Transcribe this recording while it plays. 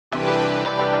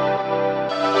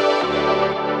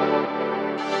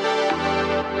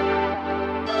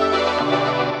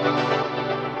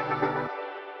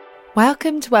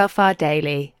Welcome to Welfare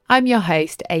Daily. I'm your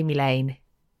host, Amy Lane.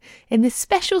 In this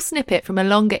special snippet from a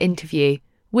longer interview,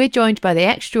 we're joined by the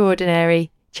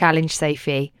extraordinary Challenge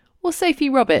Sophie, or Sophie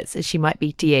Roberts as she might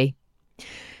be to you.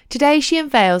 Today she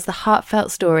unveils the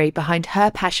heartfelt story behind her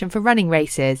passion for running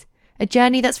races, a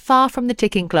journey that's far from the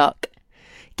ticking clock.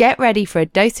 Get ready for a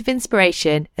dose of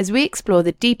inspiration as we explore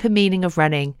the deeper meaning of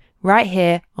running, right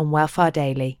here on Welfare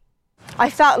Daily. I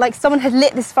felt like someone had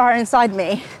lit this fire inside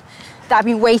me that I've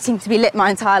been waiting to be lit my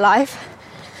entire life.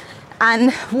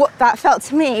 And what that felt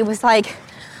to me was like,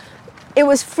 it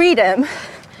was freedom,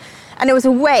 and it was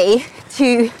a way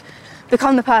to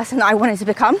become the person that I wanted to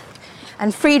become,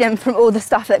 and freedom from all the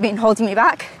stuff that had been holding me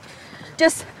back.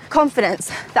 Just confidence,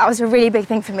 that was a really big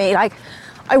thing for me. Like,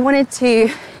 I wanted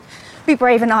to be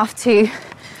brave enough to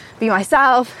be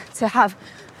myself, to have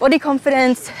body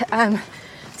confidence,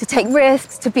 to take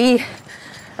risks, to be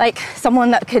like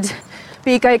someone that could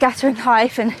be a go-getter in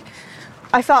life. And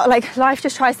I felt like life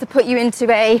just tries to put you into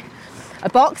a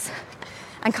box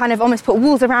and kind of almost put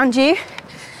walls around you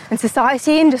and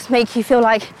society, and just make you feel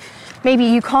like maybe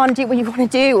you can't do what you want to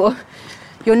do, or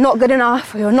you're not good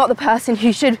enough, or you're not the person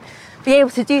who should be able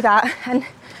to do that. And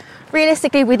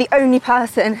realistically, we're the only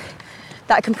person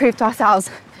that can prove to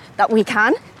ourselves that we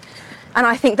can. And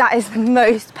I think that is the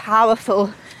most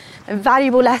powerful and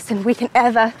valuable lesson we can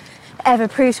ever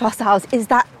prove to ourselves, is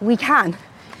that we can.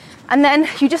 And then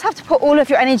you just have to put all of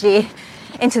your energy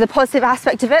into the positive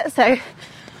aspect of it. So,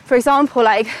 for example,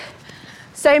 like,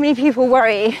 so many people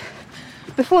worry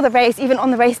before the race, even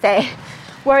on the race day,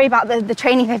 worry about the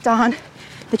training they've done,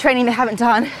 the training they haven't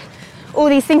done, all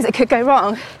these things that could go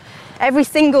wrong. Every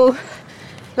single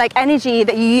energy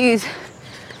that you use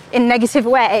in a negative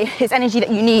way is energy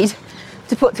that you need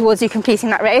to put towards you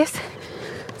completing that race.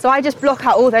 So I just block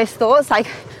out all those thoughts. Like,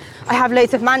 I have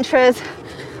loads of mantras,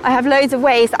 I have loads of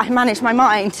ways that I manage my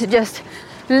mind to just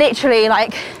literally,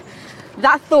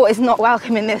 that thought is not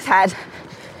welcome in this head.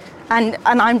 And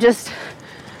I'm just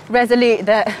resolute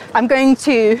that I'm going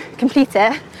to complete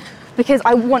it, because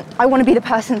I want to be the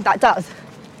person that does.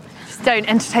 Just don't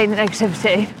entertain the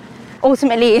negativity.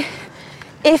 Ultimately,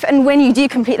 if and when you do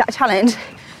complete that challenge,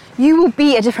 you will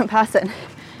be a different person.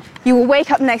 You will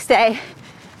wake up the next day,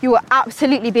 you will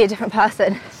absolutely be a different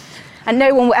person, and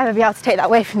no one will ever be able to take that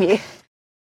away from you.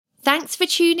 Thanks for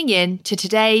tuning in to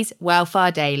today's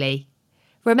Welfare Daily.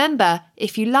 Remember,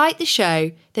 if you like the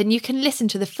show, then you can listen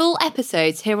to the full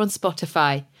episodes here on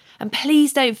Spotify. And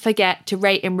please don't forget to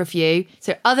rate and review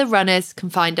so other runners can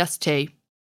find us too.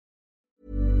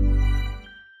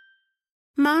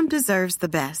 Mom deserves the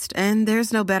best, and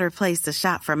there's no better place to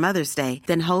shop for Mother's Day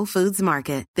than Whole Foods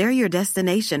Market. They're your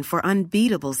destination for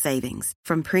unbeatable savings,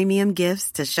 from premium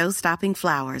gifts to show-stopping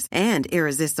flowers and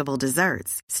irresistible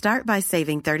desserts. Start by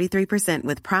saving 33%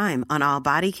 with Prime on all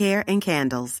body care and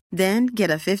candles. Then get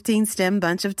a 15-stem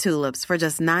bunch of tulips for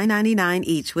just $9.99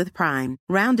 each with Prime.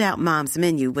 Round out Mom's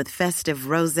menu with festive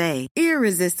rosé,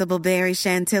 irresistible berry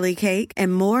chantilly cake,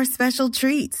 and more special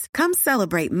treats. Come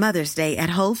celebrate Mother's Day at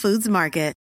Whole Foods Market.